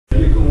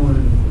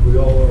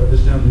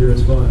year.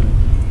 It's fun.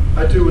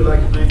 I too would like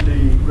to thank the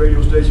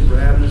radio station for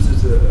having us.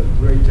 It's a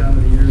great time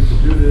of the year to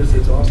do this.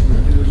 It's awesome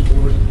to do this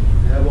for us.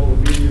 Have all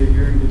the media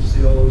here and get to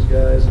see all those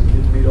guys and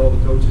get to meet all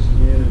the coaches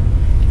again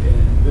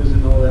and visit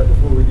and all that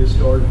before we get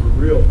started for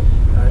real.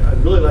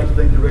 I'd really like to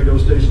thank the radio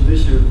station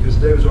this year because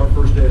today was our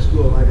first day of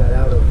school and I got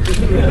out of it.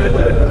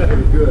 That was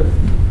pretty good.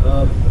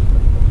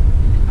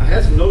 I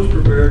had some notes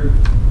prepared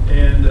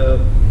and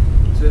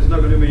said it's not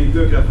going to do me any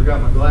good because I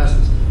forgot my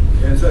glasses.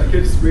 And so I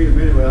couldn't read them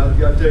anyway. I've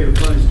got to tell you a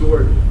funny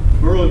story.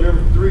 Merle,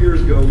 remember 3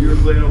 years ago, we were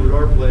playing over at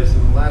our place,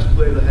 and the last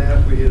play of the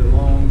half, we hit a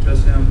long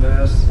touchdown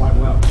pass.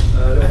 Wow.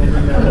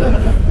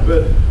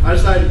 But I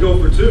decided to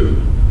go for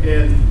two,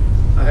 and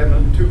I have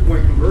a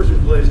 2-point conversion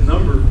plays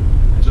number.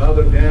 And so I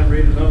look down,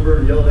 read the number,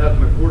 and yell it out to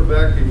my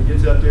quarterback, and he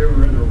gets out there,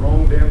 we're in the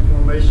wrong damn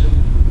formation,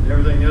 and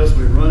everything else,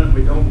 we run it,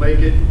 we don't make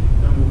it.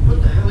 And I'm like,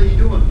 what the hell are you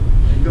doing?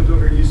 And he comes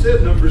over here, you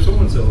said number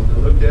so-and-so. And I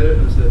looked at it,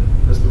 and I said,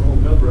 that's the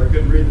wrong number. I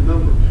couldn't read the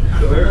number.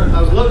 So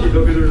I was lucky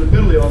though because there was a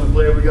penalty on the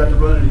play and we got to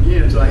run it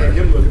again. So I had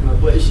him look at my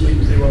play sheet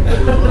and see what play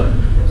was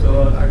run.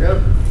 So I got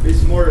to be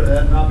smart at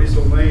that, not be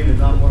so vain and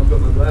not want to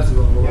put my glasses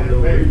on while I go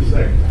read the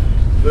thing.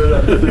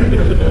 But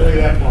lay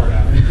that part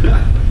out.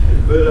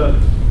 But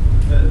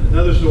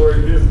another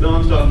story.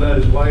 Don's talking about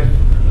his wife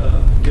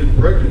getting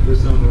pregnant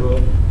this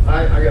summer.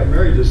 I got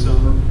married this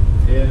summer.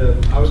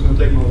 And I was going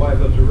to take my wife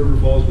up to River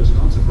Falls,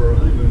 Wisconsin for our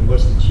honeymoon.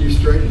 What's the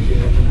Chiefs training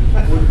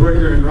camp? Wouldn't bring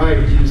her in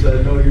right. She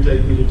said, no, you're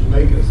taking me to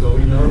Jamaica. So,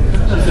 she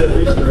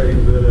said he's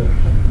training.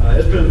 But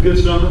it's been a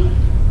good summer.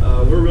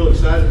 We're real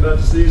excited about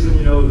the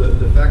season.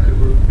 The fact that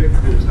we're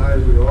picked as high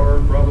as we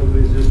are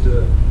probably is just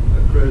a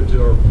credit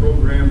to our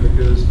program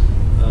because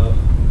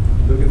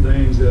look at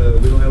things.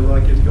 We don't have a lot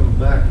of kids coming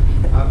back.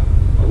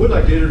 I would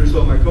like to introduce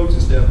all my coaching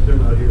staff, but they're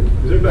not here.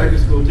 Because they're back in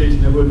school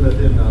teaching, they wouldn't let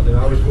them out there.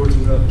 I was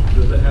fortunate enough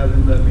to have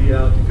them let me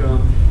out to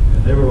come,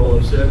 and they were all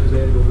upset because they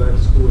had to go back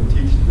to school and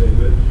teach today.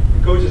 But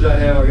the coaches I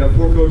have, I got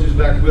 4 coaches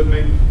back with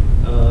me.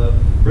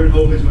 Brent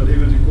Holdings, my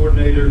defensive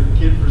coordinator.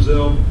 Kent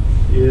Frizzell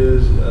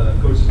is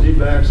coaches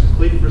D-backs.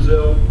 Clete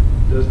Frizzell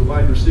does the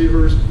wide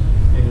receivers,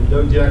 and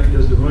Doug Jackett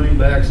does the running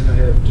backs. And I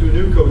have 2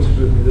 new coaches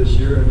with me this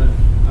year. And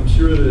I'm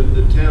sure that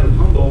the town of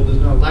Humboldt does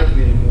not like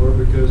me anymore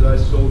because I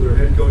sold their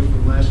head coach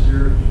from last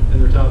year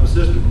and their top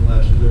assistant from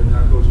last year. They're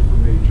now coaching for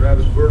me.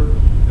 Travis Burke,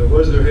 that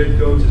was their head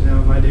coach, is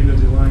now my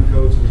defensive line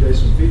coach. And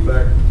Jason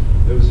Feedback,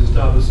 that was his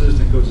top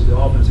assistant, coaches the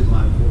offensive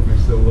line for me.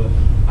 So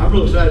I'm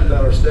real excited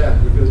about our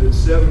staff because it's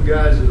 7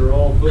 guys that are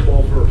all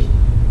football first.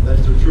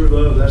 That's their true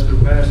love. That's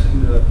their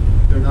passion.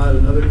 They're not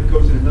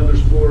coaching another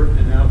sport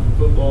and out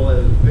for football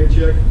as a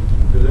paycheck.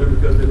 They're there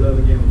because they love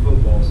the game of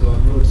football. So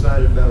I'm real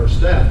excited about our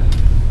staff.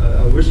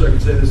 I wish I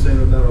could say the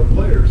same about our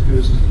players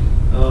because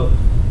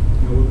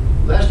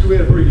last year we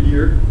had a pretty good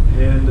year,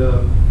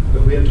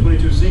 but we had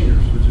 22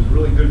 seniors, which is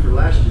really good for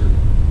last year.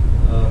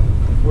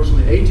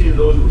 Unfortunately, 18 of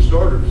those were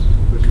starters,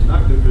 which is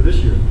not good for this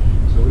year.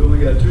 So we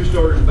only got 2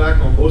 starters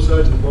back on both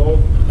sides of the ball,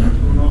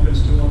 2 on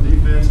offense, 2 on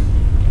defense.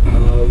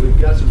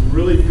 We've got some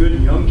really good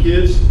young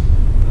kids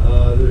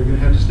that are going to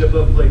have to step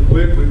up and play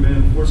quick. We've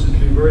been fortunate to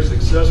be very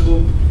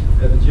successful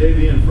at the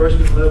JV and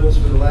freshman levels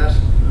for the last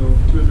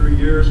 2 or 3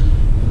 years.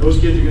 Those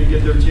kids are going to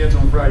get their chance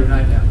on Friday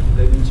night now.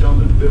 They've been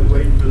jumping a bit,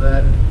 waiting for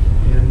that,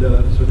 and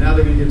so now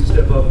they're going to get to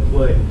step up and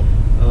play.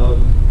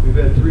 We've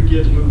had 3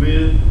 kids move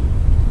in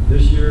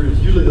this year. It's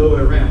usually the other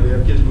way around. We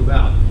have kids move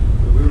out.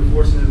 But we were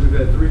fortunate that we've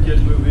had 3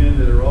 kids move in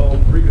that are all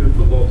pretty good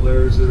football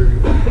players that are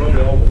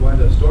probably all will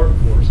wind up starting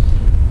for us.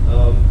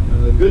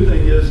 The good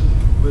thing is,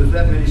 with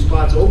that many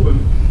spots open,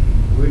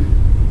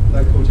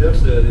 like Coach F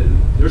said,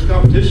 there's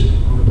competition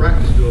on the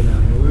practice field now.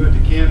 We went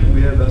to camp and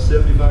we had about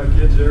 75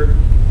 kids there,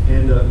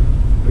 and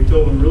we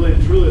told them really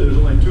and truly there's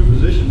only 2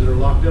 positions that are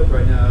locked up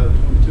right now out of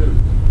 22.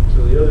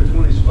 So the other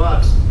 20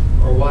 spots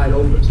are wide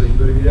open, so you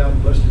better get out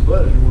and bust your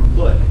butt if you want to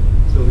play.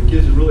 So the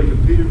kids have really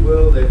competed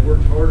well. They've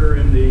worked harder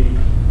in the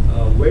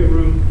weight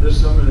room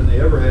this summer than they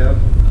ever have,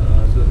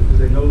 because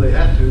they know they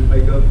have to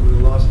make up for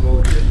the loss of all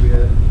the kids we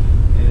had.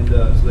 And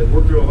so they've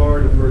worked real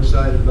hard, and we're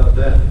excited about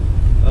that.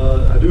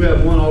 I do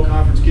have 1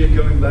 all-conference kid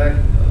coming back,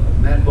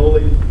 Matt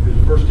Boley, who's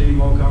the first team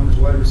all-conference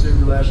wide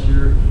receiver last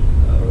year.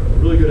 A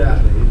really good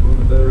athlete. He's one of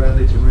the better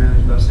athletes around.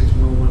 He's about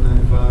 6'1",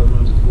 195,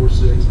 runs a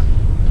 4.6.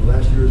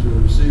 Last year as a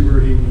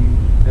receiver, he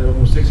had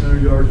almost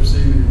 600 yards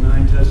receiving and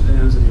 9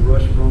 touchdowns, and he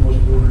rushed for almost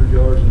 400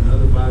 yards and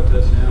another 5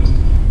 touchdowns.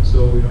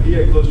 So he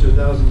had close to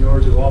 1,000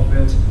 yards of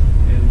offense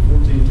and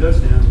 14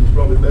 touchdowns, and he's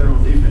probably better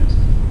on defense.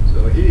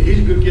 So he's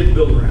a good kid to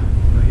build around.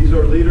 He's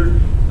our leader.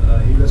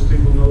 He lets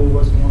people know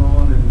what's going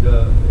on, and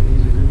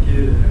he's a good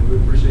kid, and we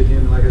appreciate him.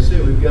 And like I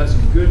said, we've got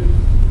some good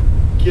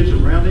kids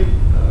around him.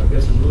 We've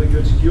got some really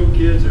good skilled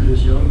kids. They're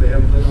just young. They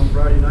haven't played on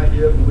Friday night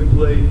yet. When we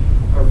play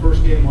our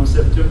first game on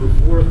September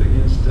 4th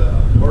against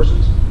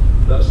Parsons,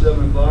 about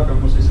 7 o'clock, I'm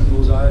going to say some of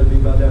those eyes will be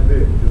about that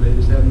big because they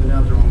just haven't been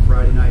out there on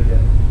Friday night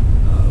yet.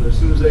 But as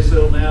soon as they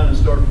settle down and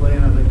start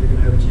playing, I think they're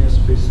going to have a chance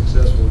to be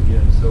successful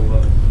again. So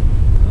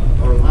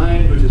our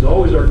line, which is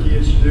always our key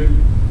at Chanute,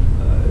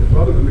 is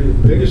probably going to be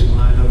the biggest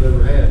line I've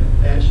ever had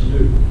at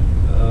Chanute.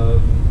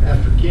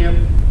 After camp,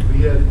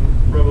 we had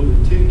probably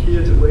 10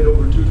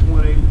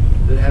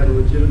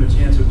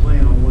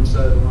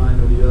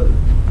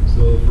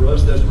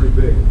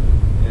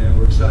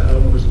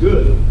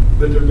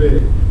 but they're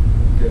big.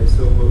 Okay,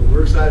 so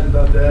we're excited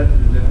about that,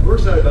 and we're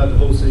excited about the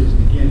whole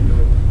season. Again,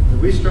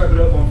 when we strap it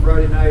up on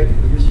Friday night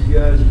against you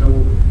guys, you know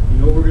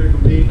we're going to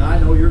compete, and I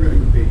know you're going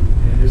to compete,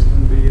 and it's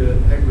going to be a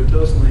heck of a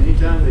tussle. And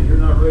anytime that you're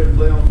not ready to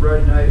play on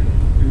Friday night,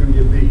 you're going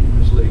to get beat in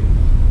this league.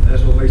 And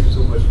that's what makes it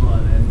so much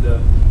fun. And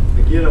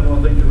again, I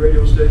want to thank the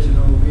radio station and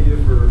all the media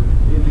for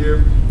being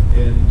here,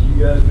 and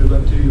you guys, good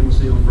luck to you, and we'll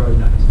see you on Friday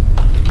night.